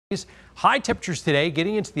High temperatures today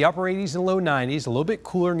getting into the upper 80s and low 90s, a little bit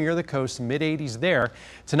cooler near the coast, mid 80s there.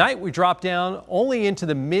 Tonight we drop down only into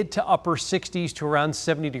the mid to upper 60s to around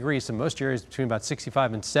 70 degrees. In most areas between about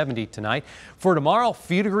 65 and 70 tonight. For tomorrow, a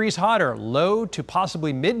few degrees hotter, low to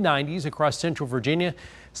possibly mid 90s across central Virginia.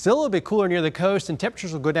 Still a little bit cooler near the coast, and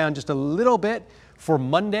temperatures will go down just a little bit for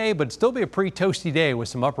Monday, but it'll still be a pretty toasty day with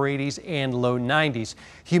some upper 80s and low 90s.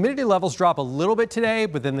 Humidity levels drop a little bit today,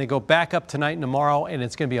 but then they go back up tonight and tomorrow, and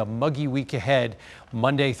it's going to be a muggy week ahead,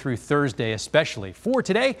 Monday through Thursday especially. For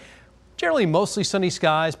today, generally mostly sunny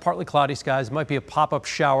skies, partly cloudy skies. Might be a pop-up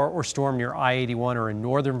shower or storm near I-81 or in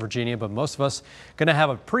northern Virginia, but most of us going to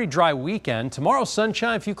have a pretty dry weekend. Tomorrow,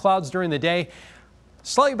 sunshine, a few clouds during the day.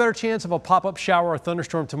 Slightly better chance of a pop-up shower or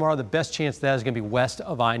thunderstorm tomorrow. The best chance of that is going to be west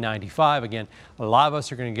of I-95. Again, a lot of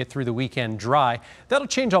us are going to get through the weekend dry. That'll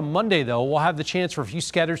change on Monday, though. We'll have the chance for a few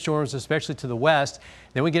scattered storms, especially to the west.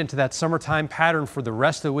 Then we get into that summertime pattern for the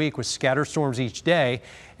rest of the week with scattered storms each day.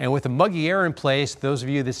 And with the muggy air in place, those of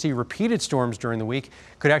you that see repeated storms during the week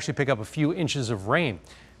could actually pick up a few inches of rain.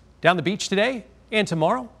 Down the beach today and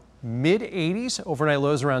tomorrow, mid 80s, overnight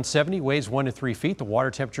lows around 70, waves 1 to 3 feet. The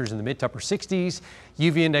water temperatures in the mid to upper 60s.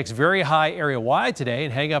 UV index very high area wide today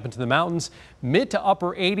and heading up into the mountains. Mid to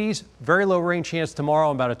upper 80s, very low rain chance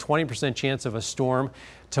tomorrow, about a 20% chance of a storm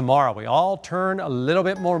tomorrow. We all turn a little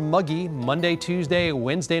bit more muggy Monday, Tuesday,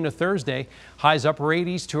 Wednesday, and Thursday. Highs upper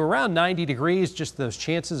 80s to around 90 degrees, just those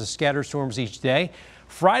chances of scattered storms each day.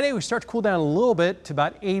 Friday, we start to cool down a little bit to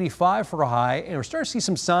about 85 for a high, and we're starting to see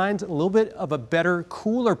some signs, a little bit of a better,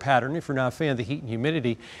 cooler pattern if you're not a fan of the heat and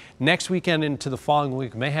humidity. Next weekend into the following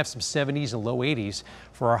week, we may have some 70s and low 80s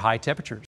for our high temperatures.